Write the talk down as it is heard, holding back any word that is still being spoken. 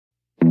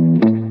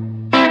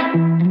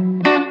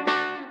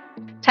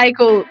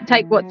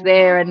take what's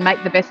there and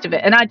make the best of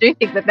it. And I do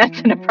think that that's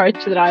an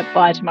approach that I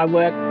apply to my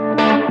work.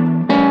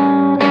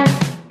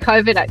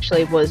 COVID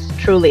actually was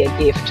truly a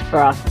gift for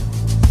us.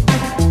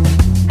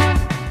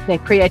 Their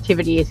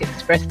creativity is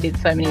expressed in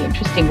so many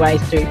interesting ways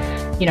through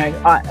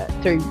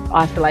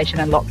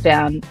isolation and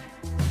lockdown.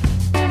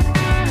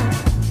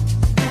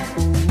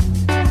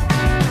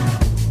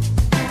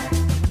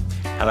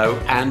 Hello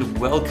and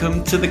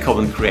welcome to The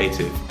Common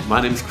Creative.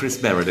 My name's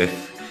Chris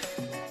Meredith.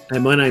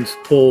 And my name's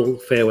Paul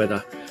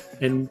Fairweather.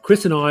 And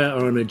Chris and I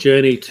are on a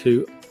journey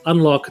to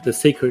unlock the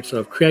secrets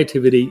of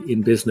creativity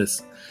in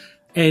business.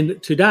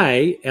 And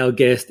today our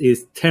guest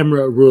is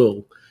Tamra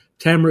Rule.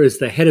 Tamra is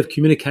the head of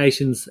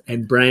communications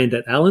and brand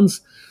at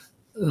Allens,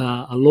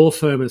 a law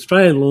firm, an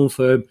Australian law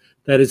firm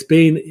that has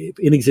been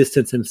in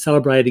existence and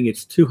celebrating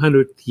its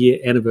 200th year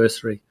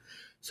anniversary.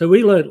 So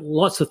we learned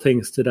lots of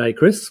things today,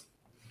 Chris.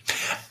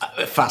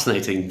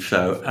 Fascinating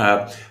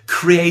show.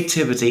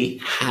 Creativity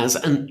has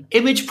an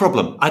image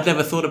problem. I'd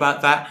never thought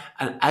about that.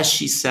 And as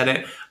she said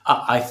it,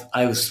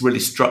 I was really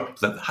struck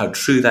that how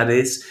true that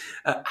is.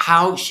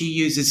 How she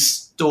uses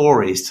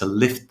stories to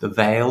lift the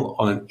veil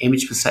on an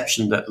image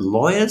perception that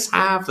lawyers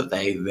have, that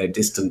they're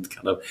distant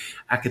kind of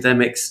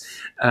academics.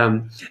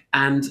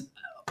 And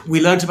we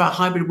learned about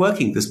hybrid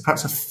working. There's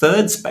perhaps a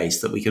third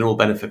space that we can all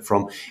benefit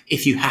from.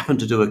 If you happen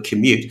to do a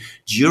commute,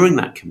 during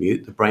that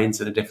commute, the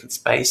brain's in a different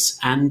space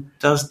and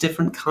does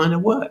different kind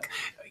of work.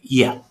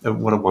 Yeah,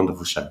 what a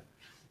wonderful show.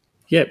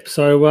 Yep,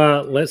 so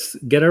let's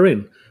get her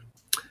in.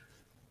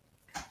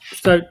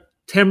 So,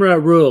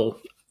 Tamra Rule,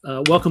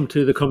 welcome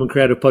to the Common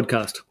Creative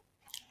Podcast.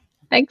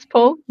 Thanks,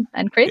 Paul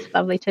and Chris.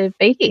 Lovely to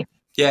be here.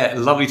 Yeah,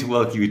 lovely to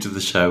welcome you to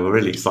the show. We're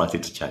really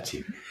excited to chat to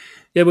you.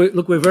 Yeah,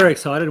 we're very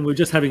excited, and we're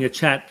just having a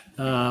chat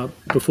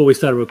before we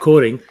started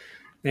recording.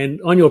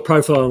 And on your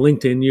profile on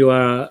LinkedIn, you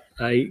are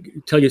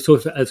tell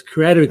yourself as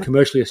creative and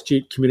commercially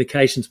astute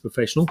communications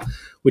professional,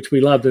 which we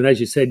loved. And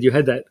as you said, you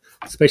had that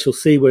special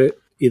C word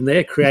in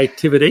there,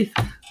 creativity,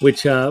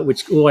 which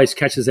always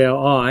catches our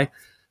eye.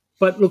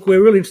 But look,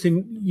 we're really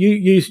interested.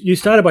 You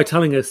started by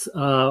telling us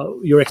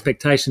your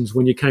expectations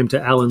when you came to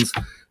Allens,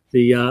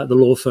 the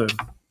law firm.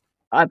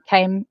 I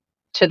came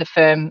to the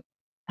firm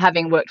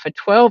having worked for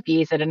 12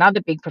 years at another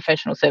big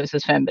professional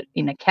services firm, but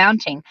in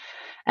accounting.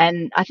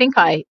 And I think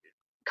I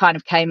kind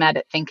of came at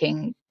it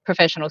thinking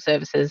professional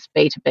services,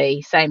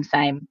 B2B,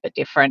 same, but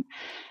different,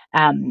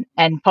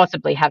 and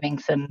possibly having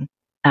some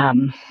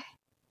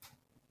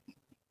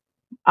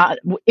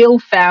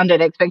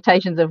ill-founded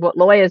expectations of what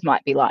lawyers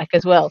might be like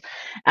as well.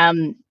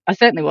 I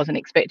certainly wasn't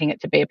expecting it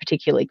to be a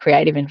particularly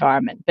creative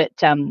environment, but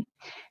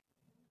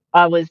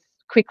I was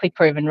quickly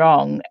proven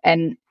wrong.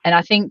 And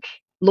I think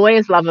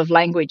lawyers' love of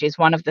language is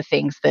one of the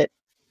things that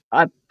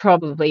I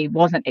probably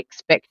wasn't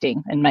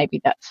expecting, and maybe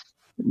that's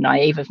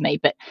naive of me,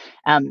 but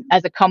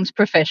as a comms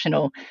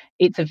professional,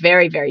 it's a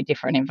very, very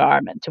different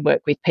environment to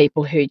work with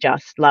people who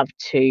just love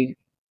to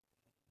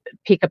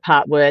pick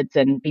apart words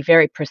and be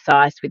very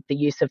precise with the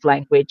use of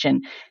language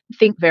and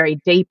think very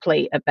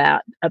deeply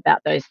about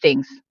those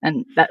things.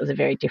 And that was a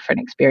very different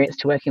experience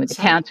to working with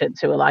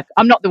accountants who are like,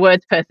 I'm not the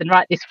words person,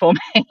 write this for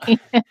me.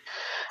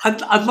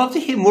 I'd love to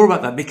hear more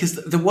about that, because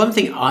the one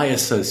thing I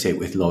associate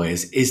with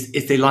lawyers is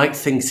they like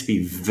things to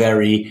be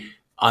very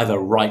either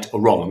right or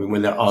wrong. I mean,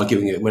 when they're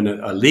arguing it, when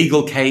a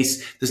legal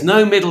case, there's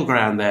no middle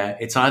ground there.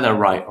 It's either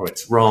right or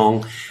it's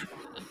wrong.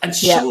 And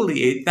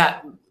surely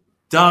that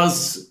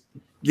does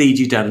lead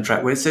you down a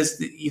track where it says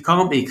that you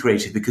can't be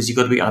creative because you've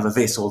got to be either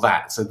this or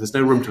that. So there's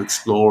no room to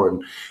explore.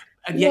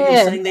 And yet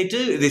you're saying they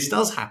do. This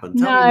does happen.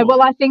 No,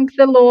 well, I think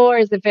the law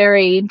is a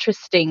very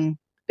interesting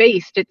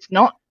beast. It's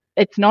not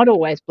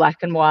always black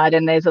and white,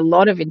 and there's a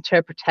lot of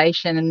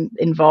interpretation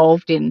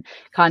involved in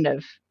kind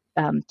of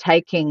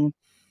taking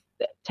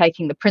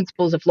the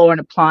principles of law and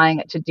applying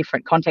it to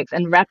different contexts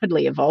and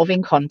rapidly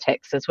evolving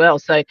contexts as well.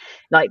 So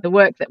like the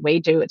work that we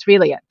do, it's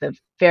really at the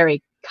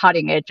very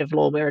cutting edge of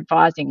law. We're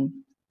advising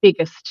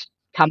biggest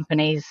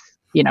companies,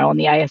 on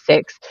the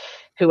ASX,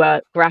 who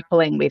are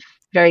grappling with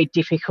very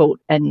difficult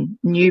and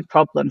new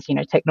problems.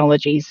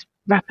 Technology's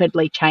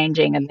rapidly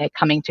changing, and they're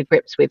coming to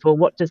grips with, well,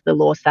 what does the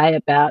law say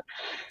about,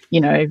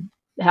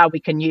 how we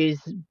can use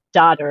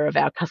data of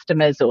our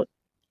customers, or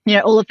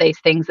all of these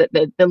things that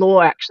the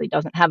law actually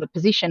doesn't have a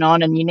position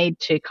on, and you need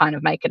to kind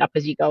of make it up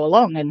as you go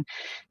along and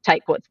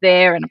take what's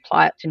there and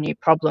apply it to new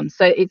problems.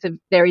 So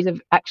there is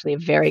actually a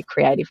very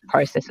creative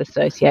process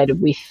associated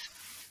with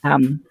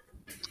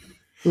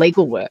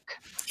legal work.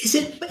 Is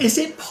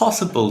it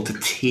possible to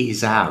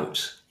tease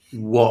out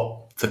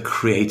what the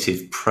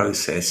creative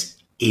process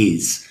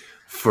is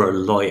for a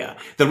lawyer?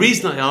 The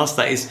reason I ask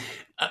that is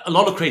a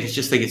lot of creatives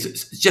just think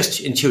it's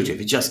just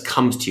intuitive. It just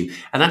comes to you.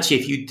 And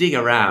actually, if you dig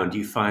around,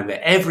 you find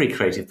that every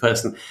creative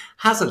person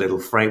has a little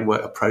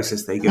framework, a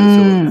process they go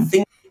through. The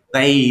thing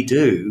they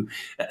do,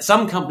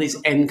 some companies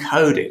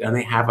encode it and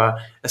they have a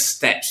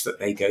steps that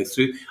they go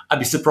through. I'd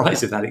be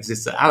surprised if that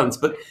exists at Allens.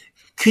 But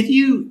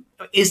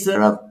is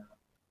there a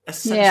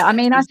I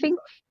mean, I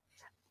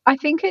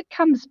think it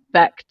comes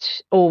back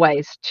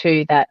always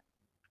to that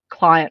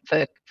client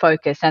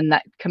focus and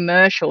that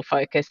commercial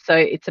focus. So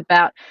it's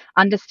about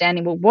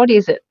understanding, well, what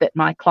is it that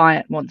my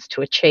client wants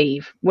to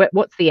achieve?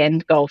 What's the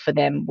end goal for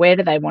them? Where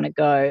do they want to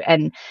go?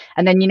 And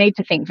then you need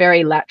to think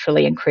very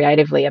laterally and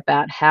creatively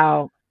about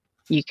how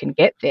you can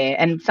get there.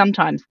 And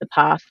sometimes the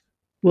path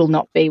will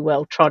not be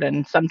well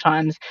trodden.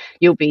 Sometimes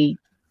you'll be,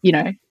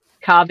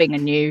 carving a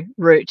new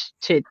route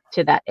to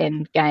that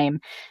end game.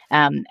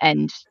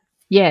 And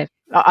yeah,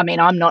 I mean,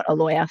 I'm not a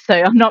lawyer, so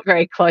I'm not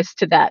very close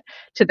to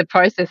the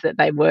process that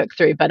they work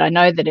through. But I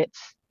know that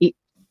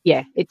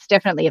it's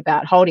definitely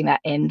about holding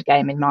that end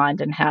game in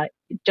mind and how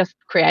just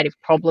creative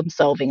problem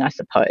solving, I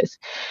suppose.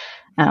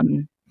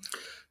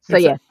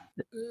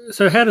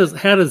 So how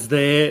does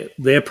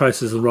their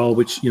process and role,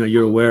 which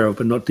you're aware of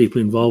but not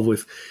deeply involved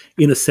with,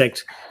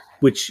 intersect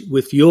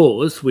with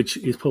yours, which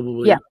is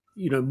probably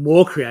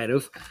more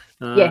creative,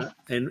 yes.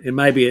 and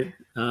maybe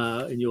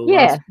in your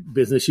last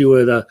business you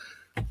were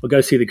I'll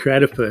go see the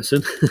creative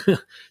person.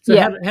 So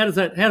how does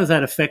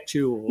that affect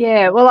you? Or?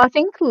 Yeah, well,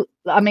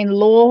 I mean,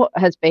 law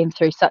has been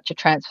through such a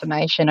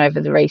transformation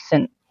over the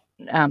recent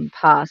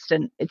past,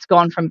 and it's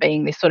gone from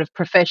being this sort of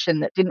profession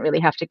that didn't really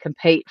have to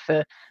compete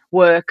for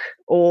work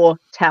or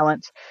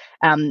talent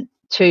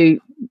to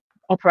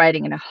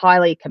operating in a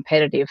highly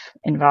competitive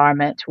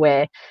environment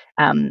where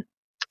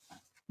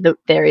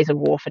there is a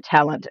war for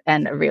talent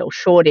and a real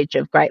shortage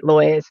of great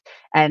lawyers,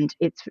 and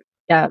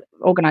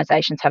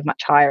organisations have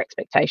much higher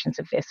expectations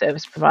of their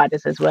service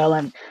providers as well,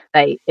 and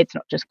it's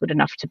not just good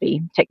enough to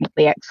be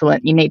technically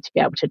excellent. You need to be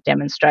able to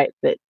demonstrate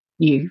that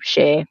you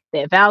share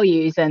their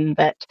values and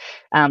that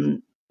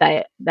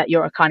that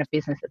you're a kind of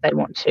business that they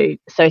want to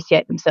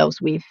associate themselves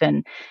with,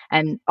 and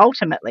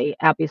ultimately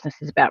our business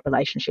is about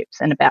relationships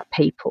and about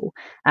people,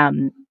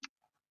 and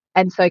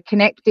so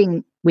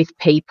connecting with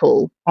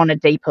people on a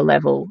deeper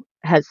level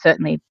has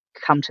certainly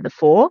come to the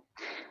fore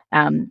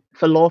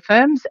for law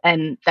firms,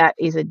 and that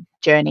is a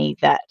journey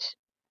that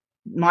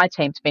my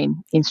team's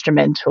been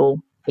instrumental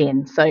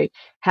in. So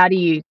how do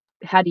you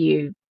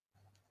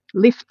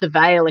lift the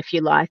veil, if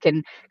you like,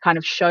 and kind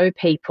of show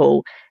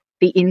people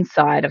the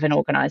inside of an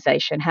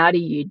organisation? How do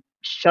you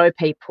show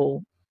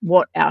people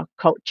what our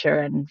culture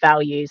and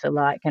values are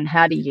like, and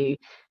how do you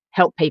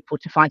help people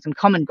to find some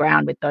common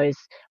ground with those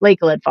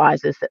legal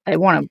advisors that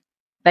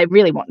they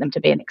really want them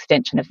to be an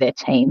extension of their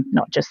team,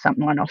 not just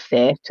someone off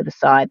there to the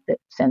side that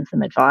sends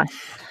them advice.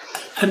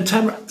 And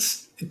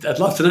Tamra, I'd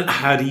love to know,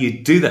 how do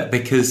you do that?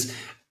 Because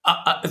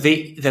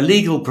the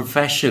legal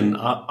profession,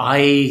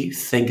 I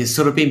think, has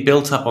sort of been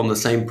built up on the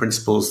same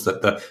principles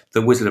that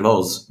the Wizard of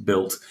Oz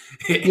built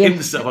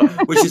himself,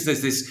 which is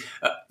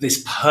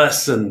this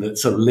person that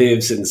sort of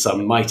lives in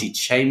some mighty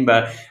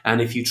chamber, and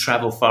if you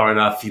travel far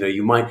enough,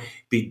 you might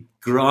be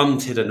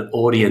granted an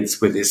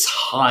audience with this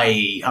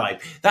high.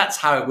 That's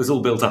how it was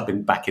all built up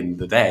back in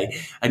the day.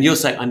 And you're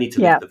saying, I need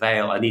to lift the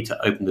veil, I need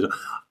to open the door.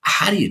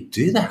 How do you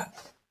do that?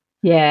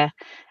 Yeah,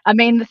 I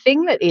mean, the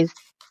thing that is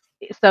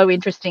so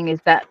interesting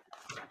is that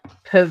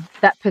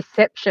that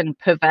perception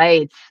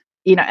pervades,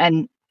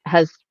 and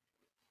has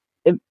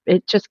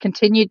it just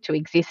continued to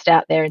exist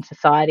out there in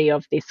society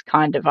of this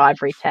kind of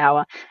ivory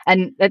tower,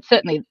 and that's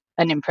certainly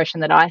an impression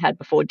that I had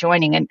before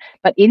joining.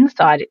 But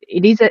inside,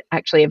 it is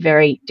actually a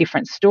very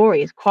different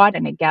story. It's quite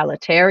an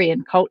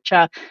egalitarian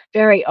culture,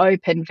 very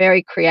open,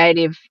 very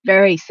creative,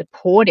 very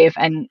supportive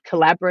and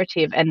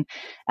collaborative.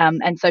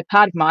 And so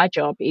part of my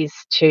job is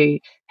to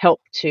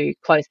help to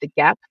close the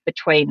gap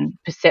between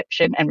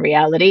perception and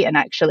reality, and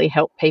actually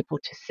help people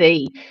to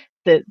see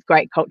the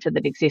great culture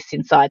that exists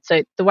inside.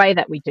 So the way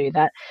that we do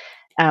that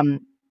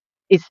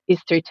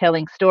is through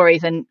telling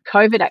stories. And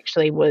COVID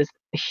actually was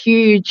a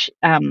huge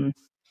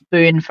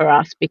boon for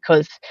us,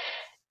 because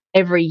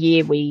every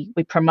year we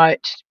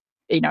promote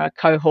a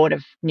cohort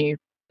of new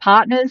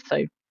partners.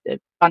 So a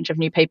bunch of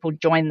new people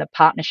join the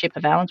partnership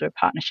of Allens. We're a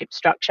partnership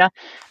structure,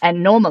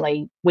 and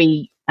normally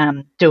we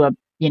do a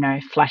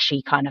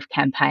flashy kind of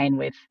campaign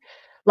with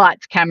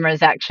lights,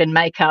 cameras, action,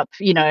 makeup,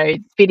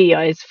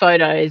 videos,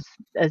 photos,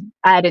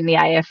 ad in the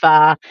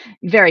AFR,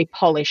 very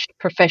polished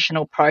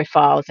professional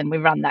profiles, and we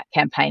run that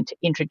campaign to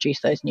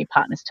introduce those new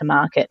partners to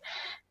market.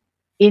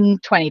 In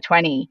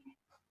 2020,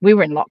 we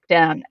were in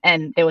lockdown,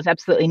 and there was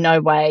absolutely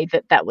no way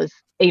that was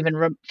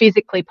even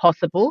physically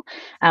possible.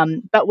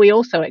 But we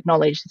also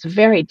acknowledged it's a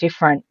very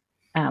different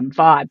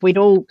vibe. We'd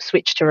all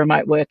switched to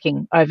remote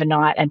working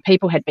overnight, and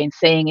people had been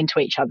seeing into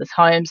each other's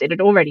homes. It had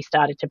already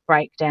started to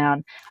break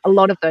down a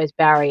lot of those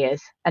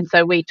barriers. And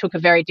so we took a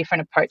very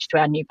different approach to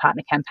our new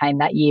partner campaign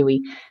that year.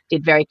 We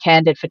did very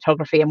candid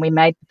photography, and we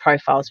made the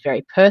profiles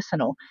very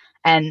personal.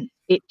 And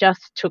it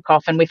just took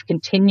off, and we've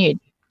continued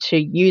to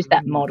use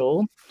that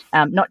model,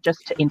 not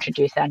just to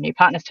introduce our new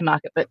partners to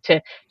market, but to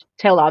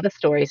tell other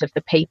stories of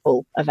the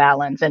people of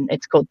Allens. And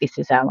it's called This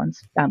Is Allens,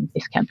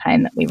 this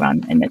campaign that we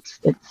run, and it's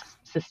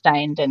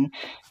sustained, and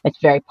it's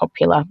very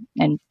popular,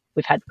 and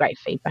we've had great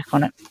feedback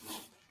on it.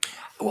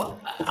 Well,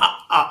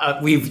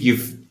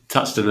 you've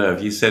touched a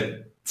nerve. You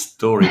said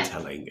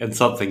storytelling, and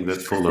something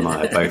that Paul and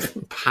I are both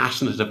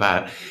passionate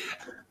about.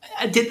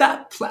 Did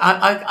that?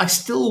 I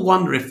still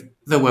wonder if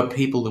there were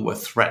people that were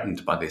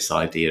threatened by this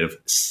idea of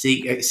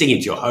seeing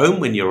into your home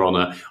when you're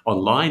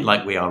online,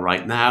 like we are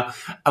right now,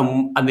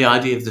 and the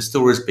idea of the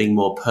stories being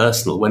more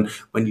personal. When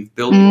you've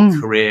built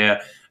your career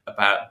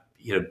about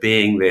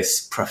being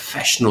this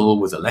professional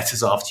with the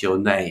letters after your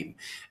name,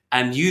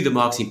 and you, the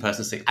marketing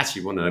person, think,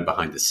 actually, we want to know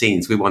behind the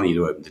scenes. We want you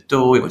to open the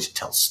door. We want you to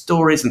tell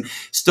stories. And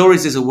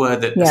stories is a word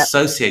that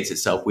associates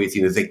itself with,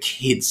 the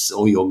kids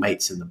or your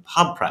mates in the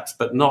pub, perhaps,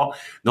 but not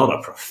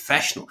a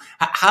professional.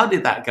 How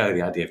did that go,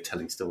 the idea of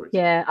telling stories?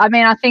 Yeah, I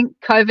mean, I think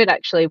COVID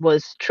actually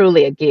was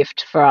truly a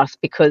gift for us,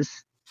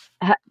 because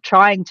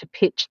trying to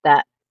pitch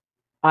that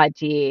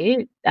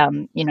idea,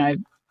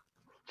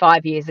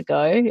 5 years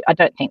ago, I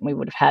don't think we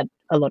would have had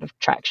a lot of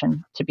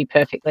traction, to be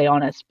perfectly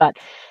honest. But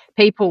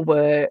people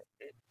were,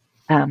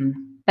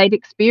 they'd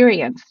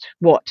experienced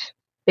what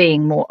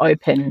being more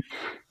open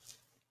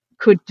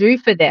could do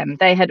for them.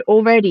 They had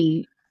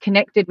already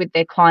connected with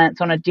their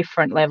clients on a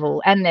different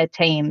level, and their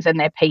teams and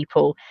their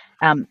people.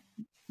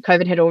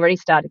 COVID had already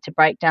started to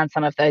break down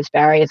some of those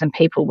barriers, and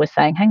people were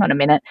saying, hang on a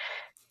minute,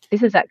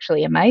 this is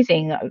actually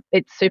amazing.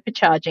 It's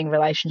supercharging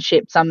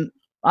relationships.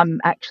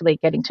 I'm actually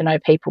getting to know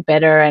people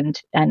better, and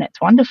it's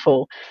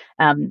wonderful.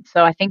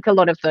 So I think a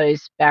lot of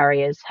those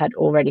barriers had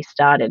already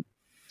started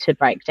to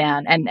break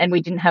down, and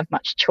we didn't have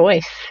much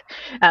choice.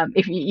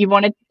 If you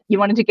wanted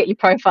to get your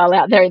profile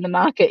out there in the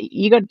market,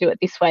 you got to do it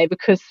this way,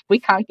 because we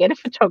can't get a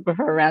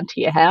photographer around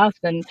to your house,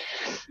 and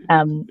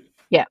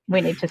we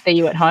need to see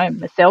you at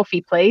home. A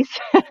selfie, please.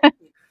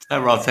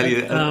 I'll tell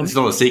you, it's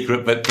not a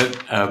secret, but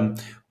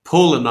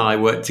Paul and I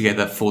worked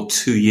together for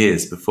 2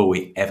 years before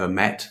we ever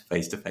met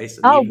face to face.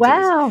 Oh,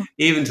 wow.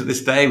 Even to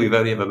this day, we've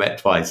only ever met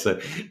twice. So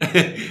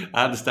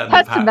I understand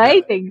that's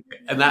amazing.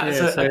 And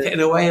that's, in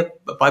a way,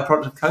 a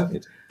byproduct of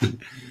COVID.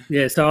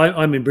 Yeah, so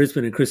I'm in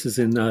Brisbane and Chris is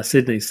in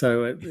Sydney.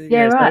 So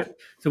right.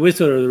 So we're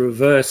sort of the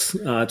reverse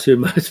to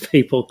most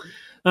people.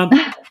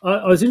 I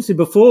was interested,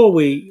 before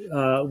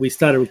we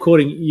started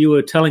recording, you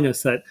were telling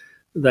us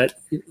that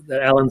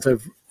Allen's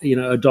have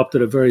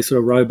adopted a very sort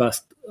of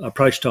robust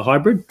approach to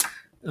hybrid.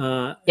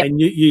 And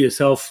you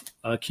yourself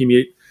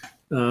commute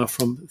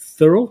from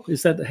Thurl,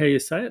 is that how you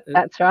say it?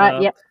 That's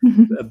right. Yep.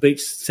 A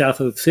beach south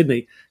of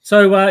Sydney.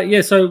 So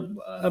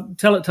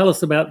tell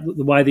us about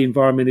the way the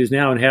environment is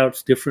now and how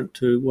it's different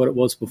to what it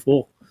was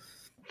before.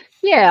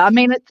 Yeah, I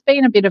mean, it's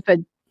been a bit of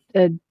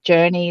a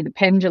journey. The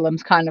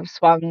pendulum's kind of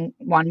swung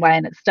one way,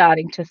 and it's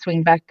starting to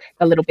swing back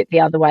a little bit the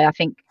other way. I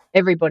think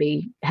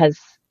everybody has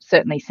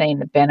certainly seen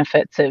the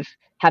benefits of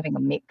having a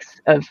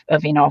mix of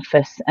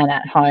in-office and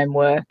at-home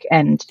work,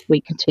 and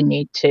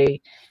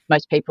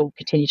most people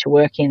continue to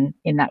work in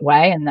that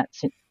way, and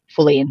that's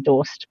fully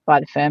endorsed by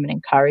the firm and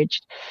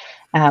encouraged.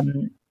 I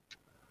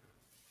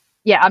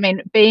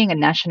mean, being a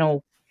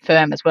national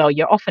firm as well,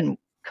 you're often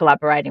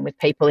collaborating with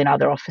people in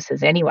other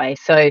offices anyway.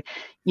 So,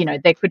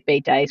 there could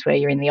be days where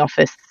you're in the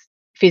office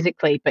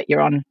physically, but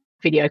you're on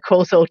video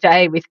calls all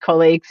day with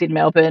colleagues in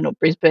Melbourne or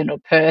Brisbane or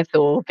Perth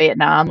or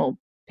Vietnam or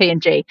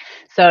PNG.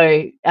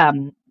 So,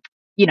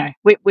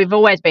 we've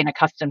always been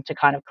accustomed to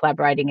kind of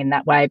collaborating in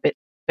that way, but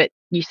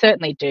you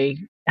certainly do.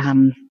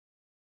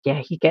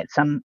 You get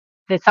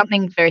there's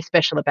something very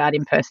special about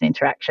in-person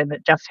interaction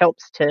that just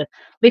helps to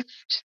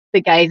lift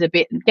the gaze a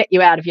bit and get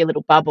you out of your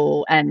little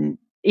bubble and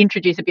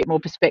introduce a bit more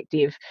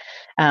perspective.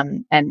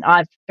 And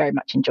I've very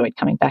much enjoyed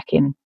coming back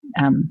in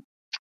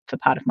for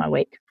part of my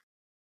week.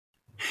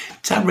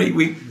 Tamra,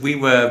 we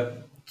were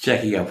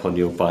checking up on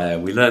your bio.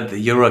 We learned that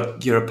you're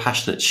a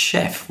passionate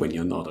chef when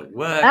you're not at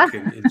work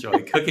and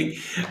enjoy cooking.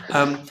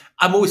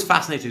 I'm always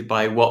fascinated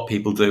by what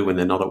people do when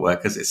they're not at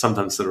work, because it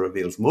sometimes sort of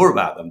reveals more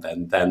about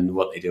them than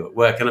what they do at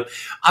work. And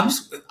I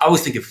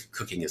always think of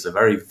cooking as a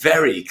very,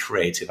 very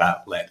creative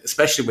outlet,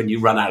 especially when you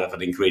run out of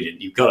an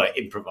ingredient. You've got to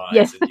improvise.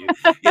 Yes.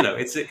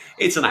 And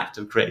it's an act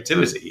of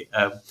creativity.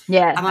 I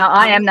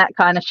am that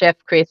kind of chef,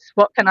 Chris.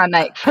 What can I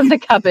make from the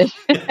cupboard?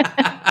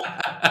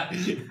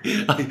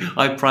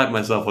 I pride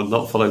myself on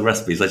not following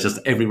recipes. I just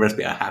every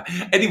recipe I have.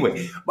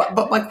 Anyway,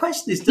 but my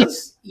question is,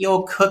 does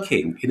your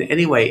cooking in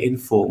any way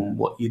inform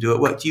what you do at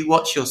work? Do you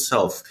watch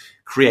yourself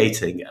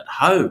creating at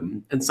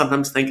home and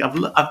sometimes think,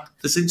 I've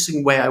this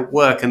interesting way I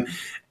work, and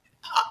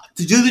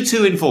do the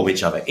two inform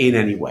each other in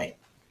any way?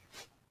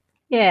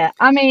 Yeah,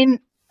 I mean,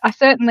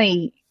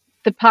 the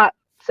parts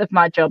of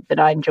my job that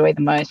I enjoy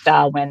the most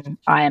are when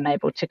I am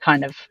able to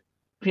kind of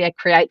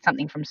create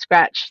something from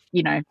scratch,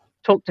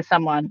 talk to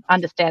someone,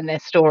 understand their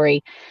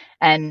story,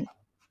 and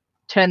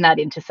turn that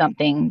into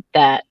something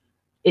that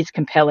is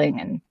compelling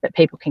and that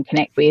people can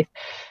connect with.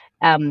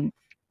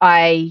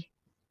 I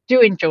do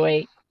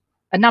enjoy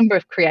a number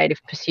of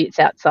creative pursuits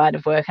outside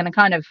of work, and I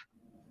kind of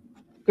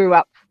grew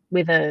up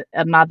with a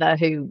mother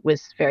who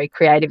was very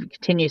creative and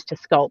continues to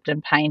sculpt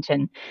and paint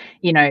and,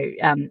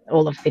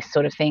 all of this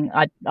sort of thing.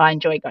 I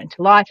enjoy going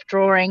to life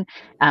drawing.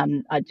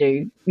 I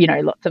do,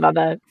 lots of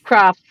other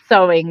crafts,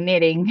 sewing,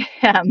 knitting.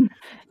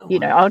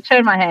 I'll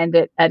turn my hand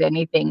at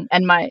anything.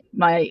 And my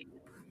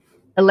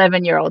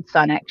 11-year-old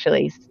son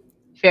actually is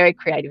very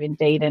creative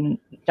indeed and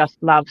just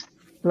loves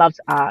loves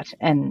art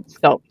and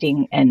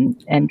sculpting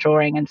and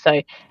drawing, and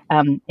so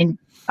I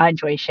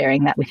enjoy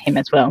sharing that with him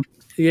as well.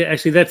 Yeah,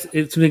 actually,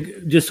 it's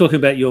just talking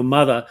about your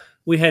mother.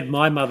 We had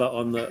my mother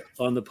on the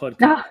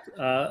podcast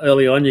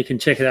early on. You can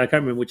check it out. I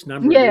can't remember which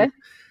number it is.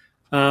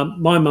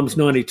 My mum's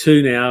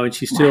 92 now, and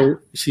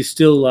she's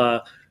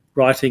still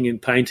writing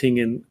and painting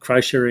and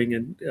crocheting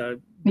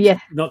and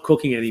not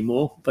cooking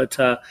anymore. But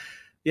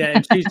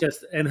and she's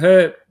just, and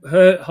her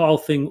whole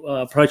thing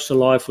approach to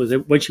life was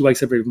that when she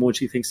wakes up every morning,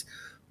 she thinks,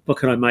 "What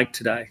can I make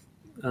today?"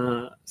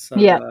 And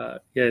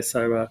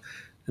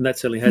that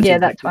certainly has. Yeah,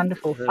 that's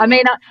wonderful. I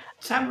mean,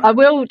 I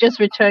will just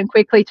return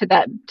quickly to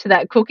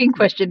that cooking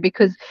question,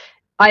 because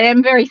I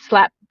am very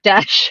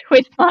slapdash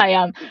with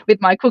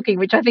my cooking,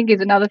 which I think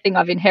is another thing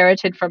I've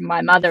inherited from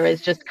my mother,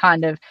 is just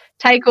kind of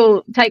take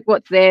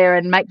what's there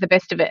and make the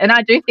best of it. And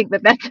I do think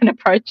that that's an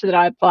approach that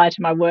I apply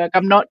to my work.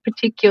 I'm not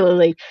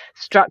particularly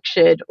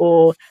structured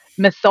or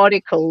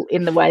methodical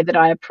in the way that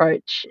I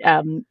approach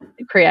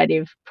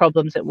creative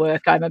problems at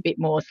work. I'm a bit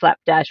more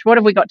slapdash. What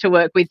have we got to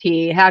work with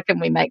here? How can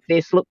we make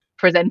this look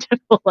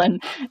presentable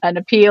and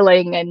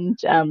appealing and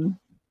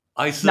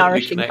I certainly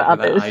nourishing connect for with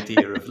others? that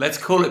idea of, let's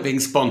call it being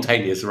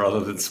spontaneous rather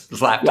than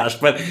slapdash,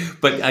 but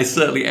I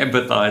certainly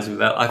empathise with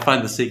that. I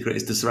find the secret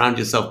is to surround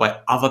yourself by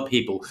other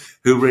people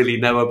who really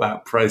know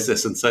about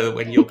process, and so that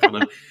when you're kind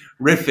of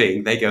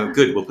riffing, they go,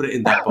 good, we'll put it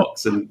in that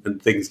box,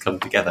 and things come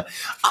together.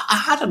 I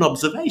had an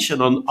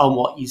observation on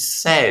what you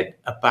said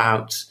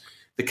about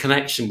the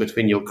connection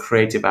between your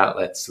creative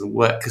outlets and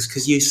work,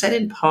 because you said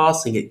in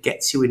passing it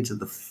gets you into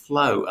the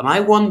flow, and I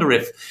wonder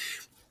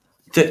if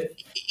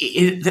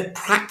that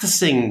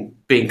practicing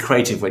being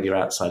creative when you're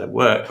outside of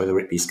work, whether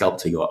it be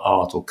sculpting or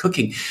art or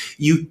cooking,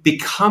 you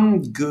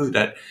become good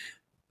at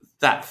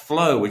that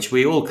flow, which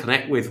we all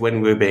connect with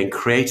when we're being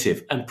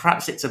creative, and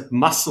perhaps it's a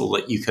muscle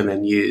that you can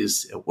then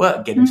use at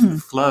work, get into the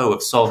flow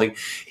of solving.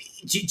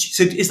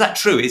 So is that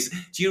true?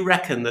 Do you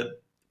reckon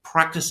that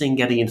practicing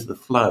getting into the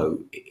flow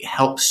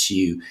helps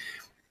you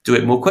do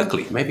it more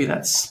quickly? Maybe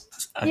that's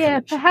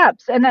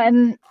perhaps.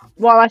 And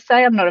while I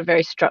say I'm not a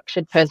very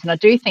structured person, I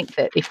do think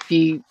that if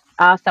you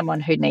are someone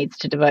who needs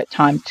to devote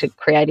time to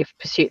creative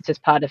pursuits as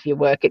part of your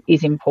work, it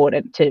is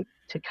important to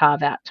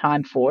carve out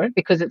time for it,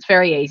 because it's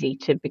very easy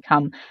to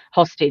become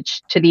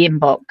hostage to the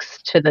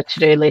inbox, to the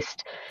to-do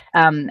list,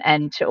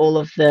 and to all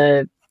of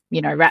the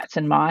rats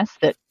and mice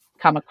that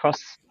come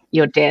across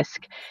your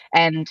desk.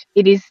 And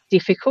it is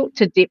difficult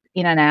to dip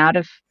in and out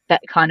of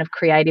that kind of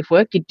creative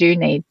work. You do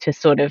need to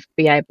sort of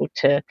be able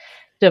to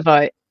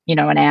devote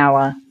an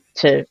hour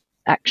to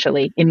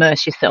actually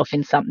immerse yourself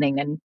in something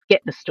and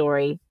get the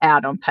story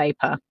out on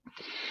paper.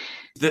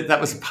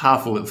 That was a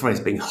powerful phrase,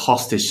 being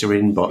hostage to your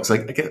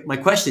inbox. My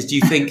question is, do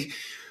you think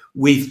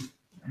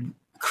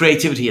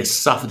creativity has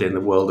suffered in the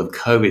world of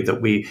COVID,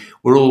 that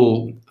we're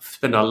all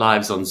spend our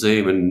lives on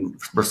Zoom and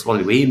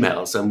responding to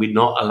emails, and we're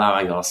not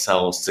allowing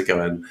ourselves to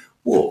go and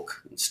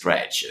walk and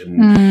stretch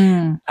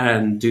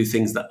and do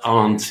things that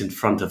aren't in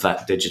front of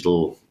that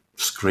digital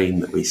screen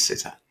that we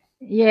sit at?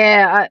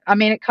 Yeah, I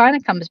mean, it kind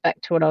of comes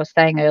back to what I was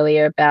saying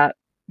earlier about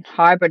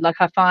hybrid. Like,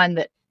 I find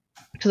that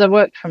because I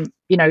worked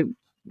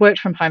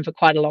from home for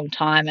quite a long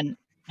time and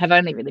have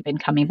only really been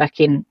coming back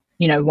in,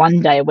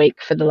 one day a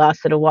week for the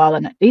last little while.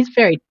 And it is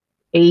very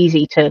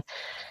easy to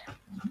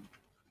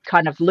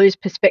kind of lose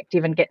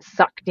perspective and get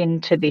sucked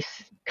into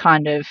this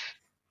kind of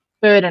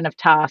burden of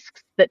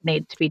tasks that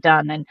need to be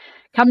done. And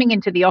coming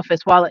into the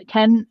office, while it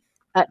can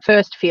at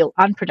first feel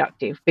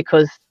unproductive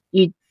because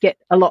you get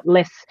a lot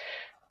less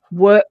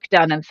work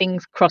done and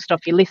things crossed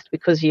off your list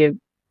because you're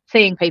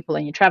seeing people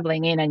and you're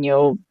traveling in and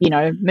you're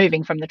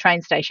moving from the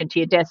train station to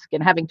your desk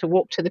and having to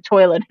walk to the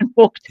toilet and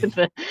walk to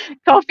the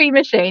coffee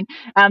machine,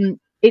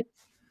 it's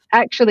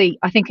actually,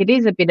 I think it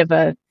is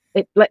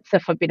it lets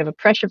off a bit of a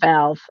pressure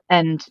valve,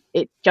 and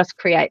it just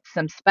creates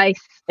some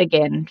space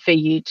again for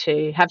you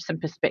to have some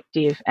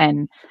perspective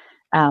and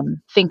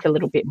think a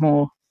little bit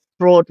more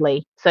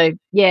broadly. So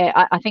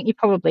yeah, I think you're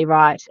probably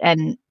right,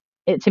 and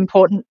it's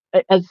important,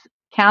 as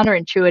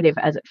counterintuitive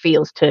as it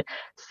feels, to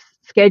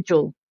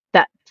schedule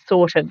that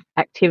sort of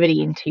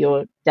activity into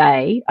your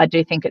day. I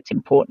do think it's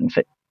important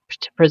to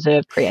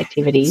preserve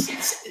creativity.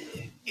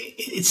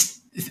 It's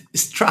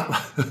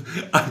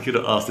I'm going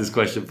to ask this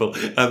question, Paul.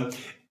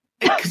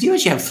 Because you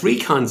actually have three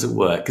kinds of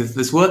work.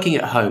 There's working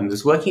at home,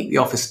 there's working at the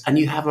office, and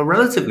you have a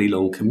relatively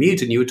long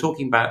commute. And you were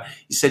talking about,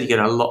 you said you get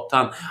a lot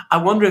done. I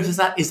wonder if is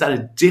that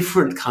a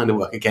different kind of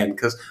work again?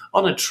 Because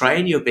on a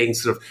train, you're being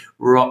sort of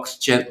rocked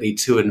gently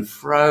to and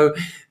fro.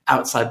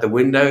 Outside the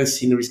window,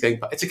 scenery's going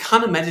by. It's a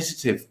kind of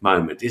meditative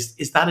moment.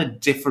 Is that a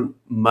different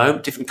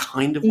moment, different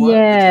kind of work?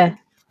 Yeah.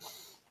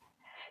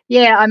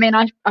 Yeah, I mean,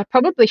 I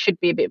probably should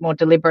be a bit more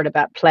deliberate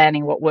about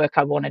planning what work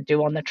I want to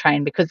do on the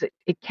train, because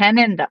it can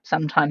end up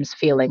sometimes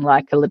feeling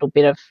like a little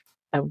bit of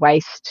a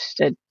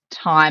wasted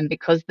time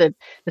because the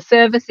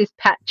service is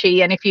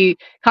patchy, and if you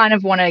kind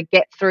of want to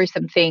get through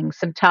some things,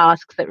 some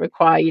tasks that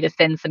require you to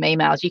send some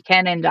emails, you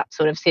can end up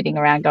sort of sitting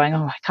around going,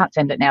 oh, I can't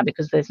send it now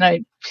because there's no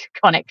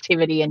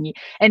connectivity, and you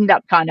end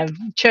up kind of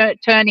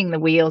turning the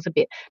wheels a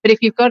bit. But if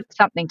you've got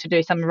something to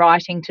do, some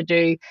writing to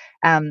do,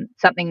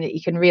 something that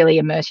you can really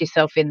immerse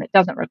yourself in that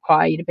doesn't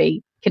require you to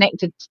be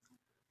connected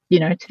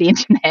to the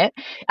internet,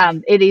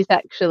 it is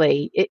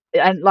actually,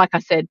 and like I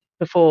said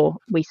before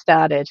we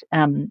started,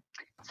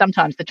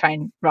 sometimes the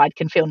train ride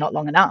can feel not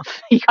long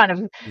enough. You kind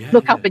of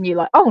look up and you're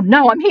like, oh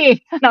no, I'm here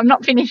and I'm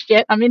not finished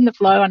yet. I'm in the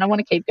flow and I want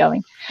to keep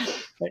going.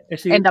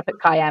 Actually, end up at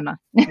Kayama.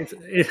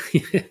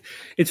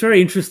 It's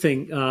very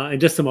interesting, and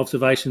just some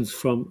observations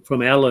from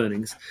our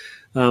learnings.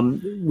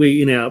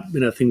 We in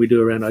our thing we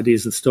do around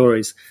ideas and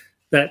stories,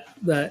 that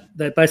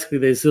basically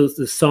there's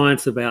the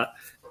science about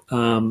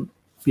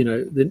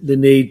the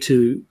need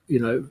to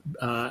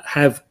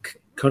have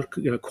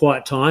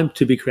quiet time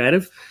to be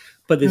creative,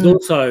 but there's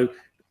also,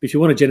 if you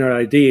want to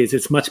generate ideas,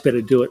 it's much better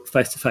to do it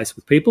face to face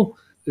with people.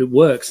 It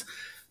works.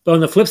 But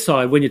on the flip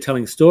side, when you're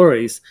telling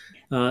stories,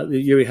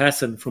 Yuri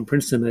Hassan from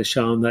Princeton has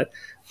shown that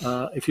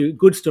if you're a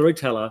good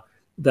storyteller,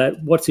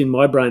 that what's in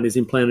my brain is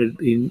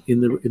implanted in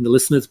the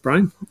listener's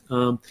brain,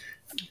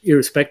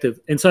 irrespective.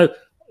 And so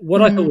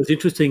what I thought was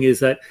interesting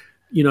is that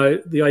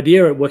the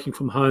idea of working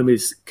from home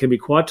can be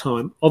quiet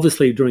time.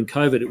 Obviously, during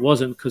COVID, it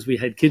wasn't because we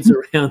had kids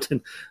around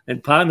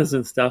and partners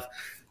and stuff.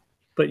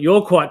 But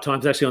your quiet time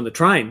is actually on the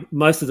train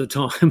most of the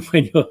time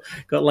when you've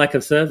got lack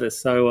of service.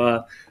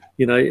 So,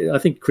 I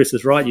think Chris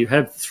is right. You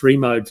have 3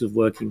 modes of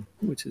working,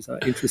 which is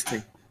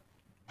interesting.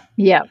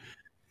 Yeah.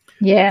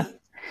 Yeah.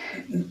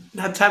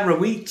 Now, Tamra,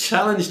 we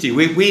challenged you.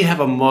 We have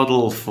a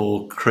model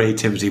for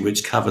creativity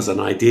which covers on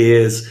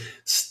ideas,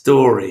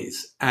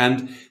 stories,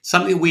 and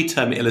something we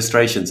term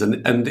illustrations.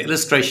 And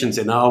illustrations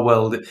in our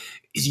world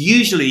is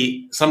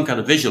usually some kind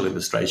of visual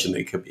illustration.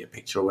 It could be a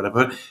picture or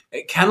whatever.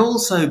 It can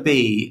also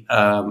be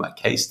a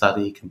case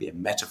study, it can be a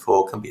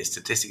metaphor, it can be a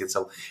statistic and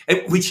so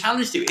on. We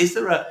challenged you. Is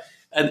there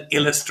an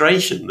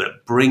illustration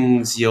that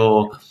brings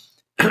your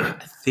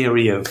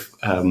theory of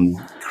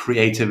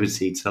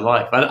creativity to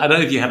life? I don't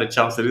know if you had a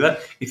chance to do that.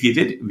 If you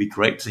did, it would be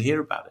great to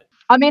hear about it.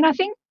 I mean, I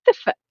think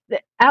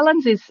that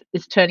Alan's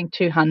is turning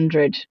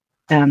 200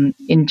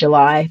 in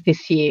July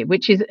this year,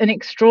 which is an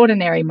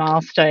extraordinary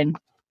milestone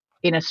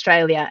in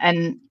Australia,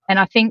 and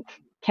I think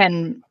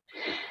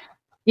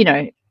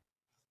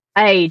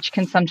age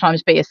can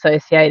sometimes be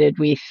associated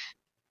with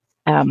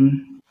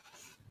the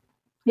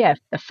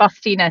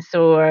fustiness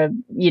or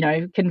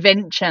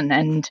convention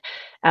and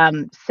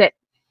set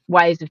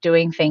ways of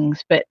doing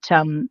things. But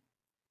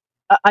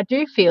I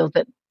do feel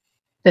that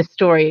the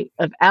story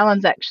of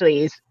Alan's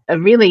actually is a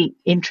really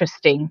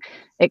interesting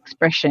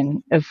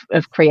expression of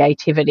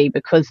creativity,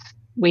 because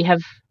we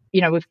have,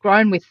 we've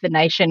grown with the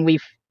nation.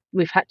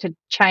 We've had to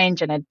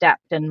change and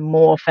adapt and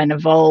morph and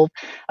evolve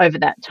over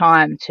that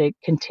time to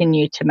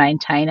continue to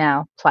maintain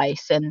our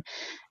place.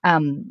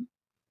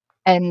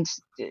 And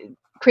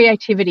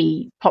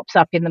creativity pops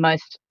up in the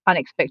most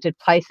unexpected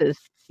places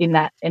in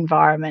that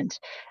environment.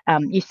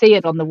 You see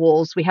it on the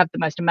walls. We have the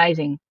most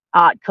amazing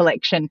art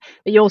collection,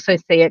 but you also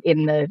see it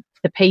in the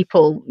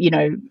people.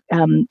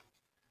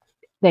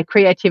 Their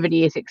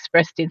creativity is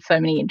expressed in so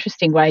many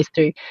interesting ways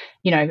through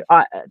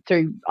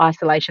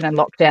isolation and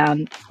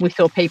lockdown. We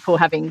saw people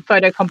having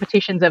photo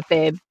competitions of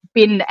their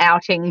bin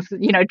outings,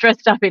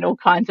 dressed up in all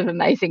kinds of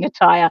amazing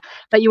attire.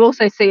 But you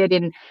also see it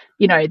in,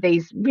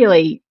 these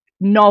really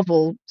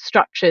novel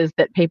structures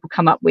that people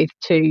come up with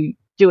to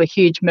do a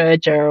huge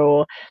merger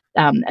or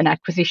an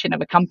acquisition of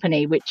a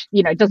company, which,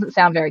 doesn't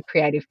sound very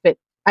creative, but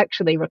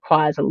actually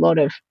requires a lot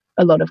of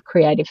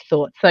creative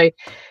thought. So,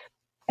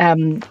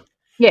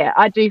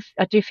 I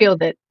do feel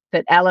that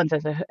Allen's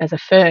as a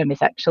firm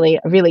is actually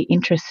a really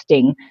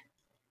interesting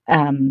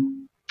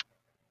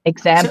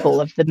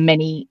example of the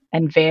many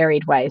and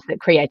varied ways that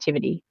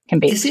creativity can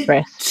be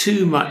expressed. Is it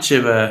too much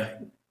of a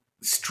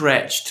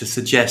stretch to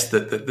suggest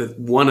that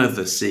one of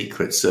the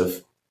secrets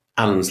of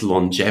Allen's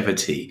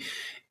longevity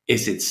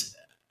is its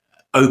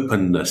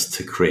openness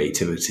to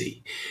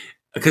creativity?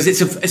 Because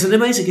it's an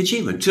amazing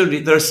achievement.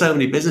 There are so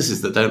many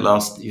businesses that don't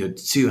last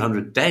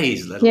 200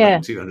 days, let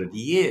alone 200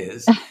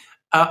 years.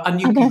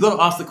 And you've got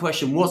to ask the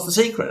question, what's the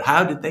secret?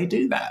 How did they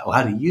do that? Or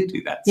how do you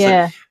do that?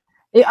 Yeah.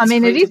 I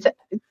mean, it is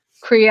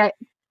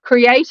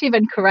creative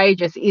and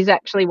courageous is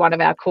actually one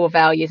of our core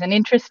values. And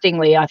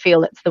interestingly, I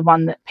feel it's the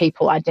one that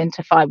people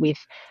identify with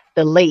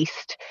the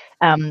least,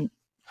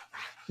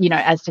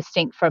 as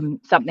distinct from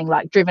something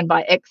like driven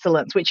by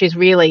excellence, which is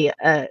really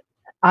a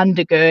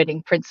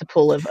undergirding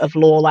principle of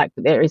law. Like,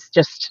 there is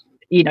just,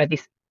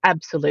 this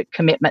absolute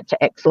commitment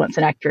to excellence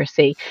and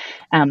accuracy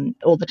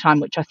all the time,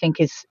 which I think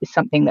is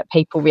something that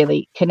people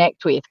really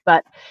connect with.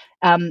 But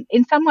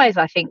in some ways,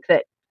 I think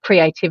that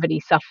creativity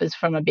suffers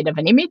from a bit of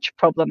an image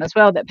problem as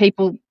well, that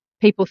people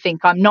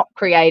think I'm not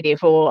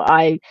creative, or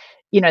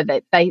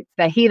that they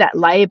hear that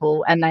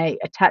label and they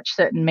attach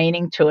certain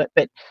meaning to it.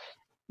 But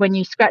when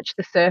you scratch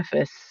the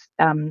surface,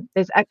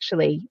 there's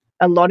actually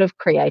a lot of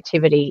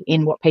creativity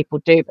in what people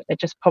do, but they're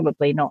just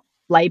probably not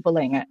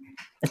labeling it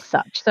as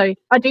such. So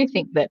I do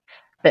think that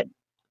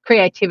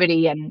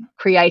creativity and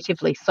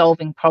creatively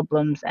solving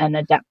problems and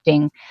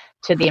adapting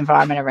to the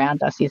environment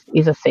around us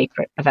is a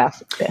secret of our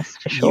success,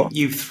 for sure.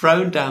 You've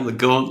thrown down the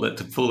gauntlet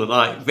to Paul and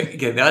I.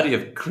 Again, the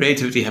idea of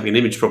creativity having an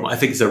image problem, I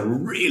think, is a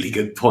really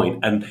good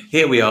point. And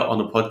here we are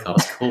on a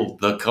podcast called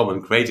The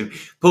Common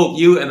Creative. Paul,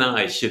 you and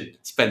I should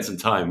spend some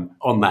time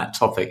on that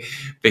topic,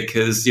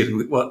 because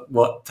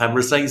what Tamra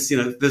is saying is,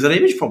 there's an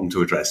image problem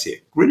to address here.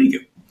 Really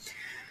good.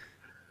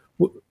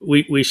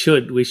 We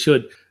should.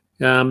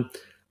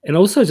 And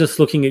also, just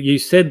looking at,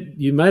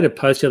 you made a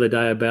post the other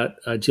day about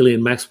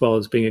Gillian Maxwell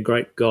as being a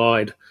great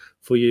guide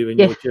for you in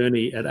your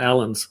journey at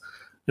Allen's.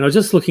 And I was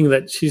just looking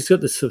that she's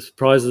got the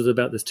surprises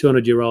about this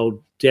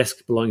 200-year-old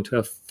desk belonging to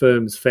our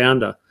firm's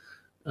founder.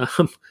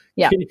 Can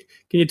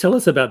you tell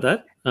us about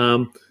that?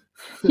 So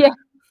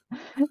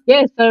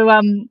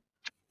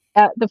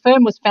the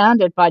firm was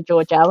founded by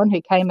George Allen,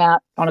 who came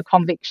out on a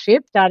convict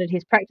ship, started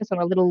his practice on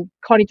a little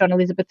cottage on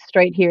Elizabeth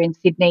Street here in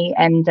Sydney,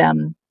 and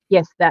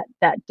yes, that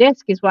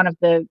desk is one of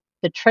the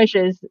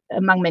treasures,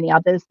 among many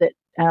others, that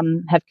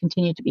have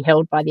continued to be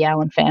held by the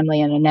Allen family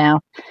and are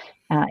now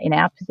in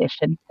our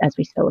possession as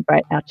we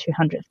celebrate our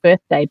 200th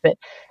birthday. But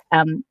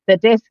the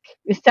desk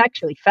is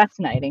actually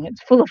fascinating.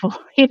 It's full of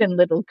hidden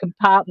little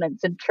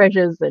compartments and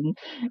treasures, and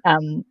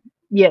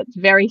it's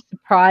very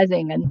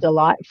surprising and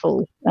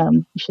delightful.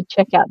 You should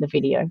check out the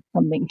video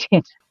on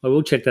LinkedIn. I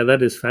will check that.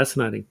 That is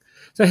fascinating.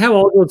 So how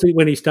old was he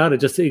when he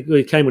started?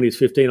 He came when he was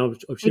 15.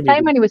 He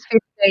came when he was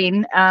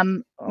 15.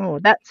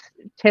 That's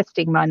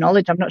testing my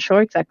knowledge. I'm not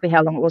sure exactly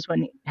how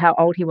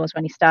old he was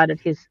when he started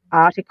his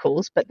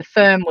articles, but the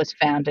firm was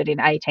founded in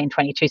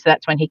 1822. So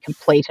that's when he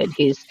completed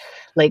his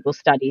legal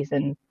studies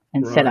and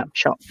set up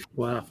shop.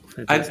 Wow.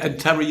 And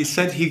Tamra, you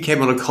said he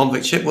came on a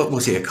convict ship. What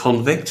was he, a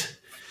convict?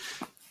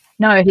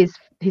 No, his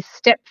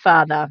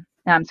stepfather.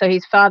 So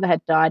his father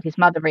had died, his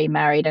mother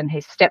remarried, and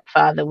his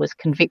stepfather was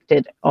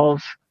convicted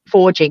of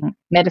forging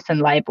medicine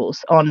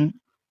labels on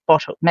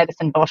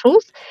medicine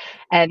bottles,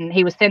 and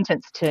he was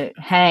sentenced to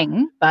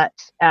hang. But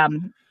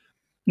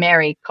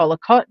Mary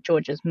Collicott,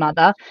 George's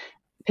mother,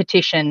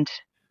 petitioned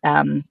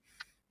to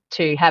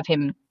have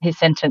his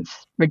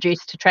sentence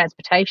reduced to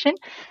transportation,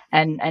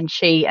 and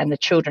she and the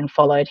children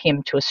followed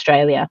him to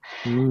Australia.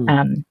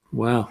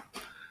 Wow.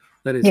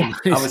 That is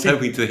amazing. I was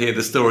hoping to hear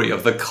the story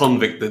of the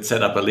convict that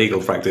set up a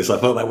legal practice. I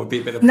thought that would be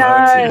a bit of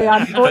poetry. No,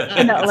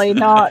 unfortunately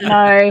not.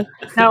 No,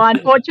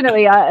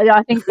 unfortunately, I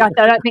don't think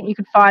you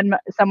could find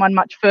someone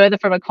much further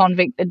from a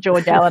convict than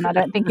George Allen. I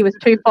don't think he was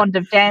too fond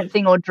of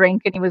dancing or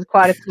drink, and he was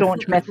quite a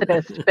staunch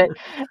Methodist. But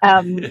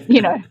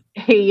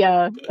he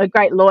a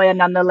great lawyer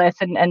nonetheless,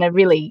 and a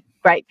really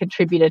great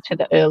contributor to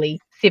the early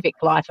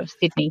civic life of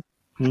Sydney.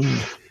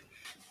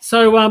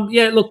 So,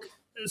 look.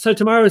 So,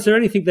 Tamra, is there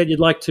anything that you'd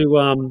like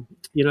to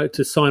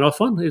to sign off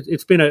on?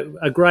 It's been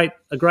a great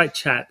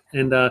chat,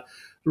 and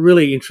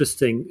really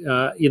interesting.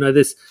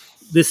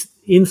 This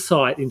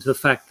insight into the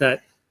fact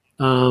that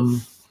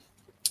lawyers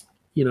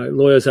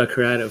are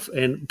creative,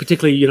 and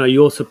particularly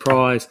your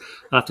surprise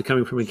after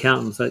coming from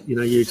accountants that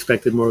you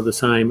expected more of the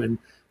same, and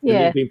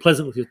you've been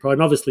pleasantly surprised.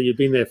 And obviously, you've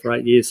been there for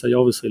 8 years, so you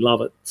obviously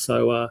love it.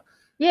 So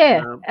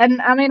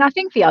and I mean, I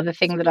think the other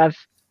thing that I've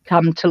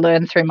come to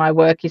learn through my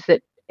work is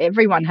that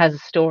everyone has a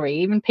story,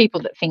 even people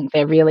that think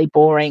they're really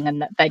boring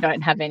and that they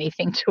don't have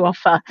anything to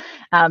offer.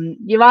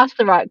 You ask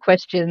the right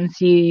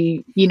questions,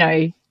 you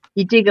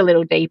dig a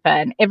little deeper,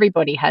 and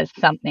everybody has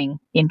something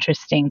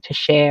interesting to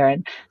share.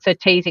 And so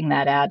teasing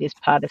that out is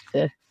part of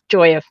the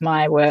joy of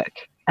my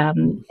work. I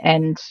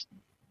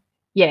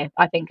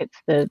think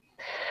it's the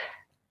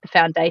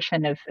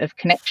foundation of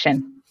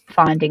connection,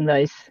 finding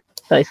those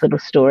little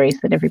stories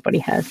that everybody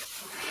has.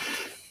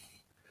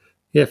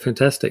 Yeah,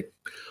 fantastic.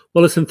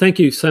 Well, listen, thank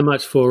you so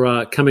much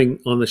for coming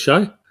on the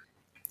show.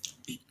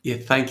 Yeah,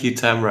 thank you,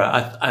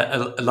 Tamra. I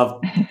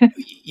love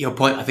your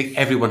point. I think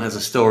everyone has a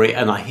story,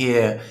 and I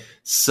hear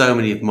so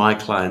many of my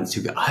clients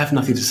who go, I have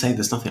nothing to say,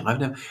 there's nothing I've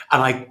never,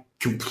 and I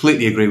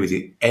completely agree with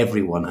you.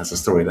 Everyone has a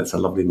story. That's a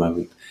lovely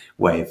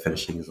way of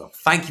finishing as well.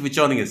 Thank you for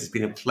joining us. It's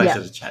been a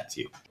pleasure to chat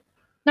to you.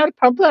 No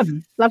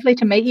problem. Lovely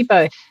to meet you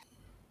both.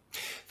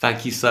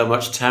 Thank you so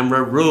much,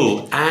 Tamra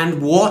Rule.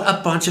 And what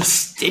a bunch of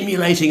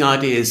stimulating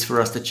ideas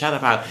for us to chat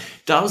about.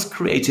 Does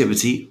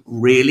creativity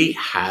really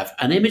have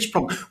an image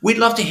problem? We'd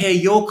love to hear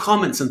your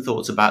comments and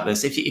thoughts about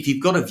this. If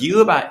you've got a view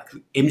about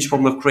image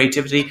problem of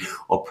creativity,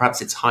 or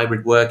perhaps it's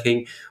hybrid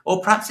working, or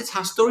perhaps it's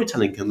how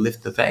storytelling can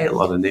lift the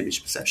veil on an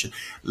image perception,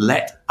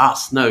 let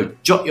us know.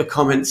 Jot your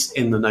comments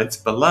in the notes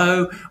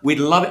below. We'd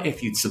love it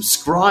if you'd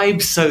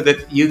subscribe so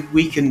that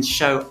we can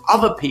show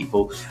other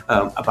people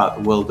about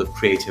the world of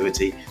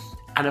creativity.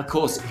 And of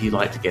course, if you'd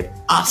like to get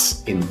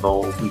us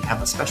involved, we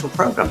have a special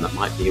program that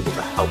might be able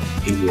to help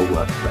in your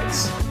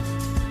workplace.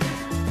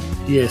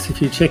 Yes,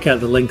 if you check out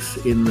the links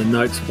in the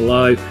notes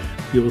below,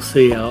 you will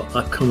see our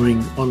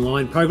upcoming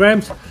online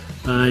programs,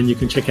 and you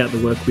can check out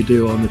the work we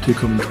do on the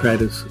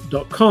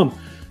twocommoncreators.com.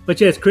 But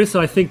yes, Chris,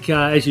 I think,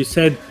 as you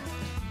said,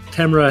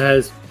 Tamra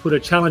has put a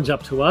challenge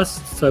up to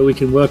us so we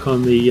can work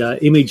on the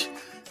image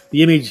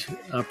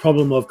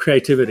problem of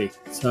creativity.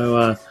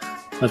 So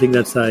I think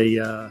that's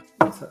a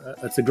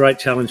great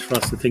challenge for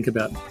us to think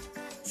about.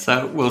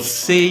 So we'll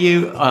see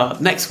you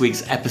next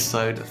week's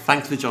episode.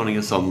 Thanks for joining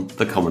us on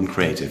The Common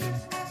Creative.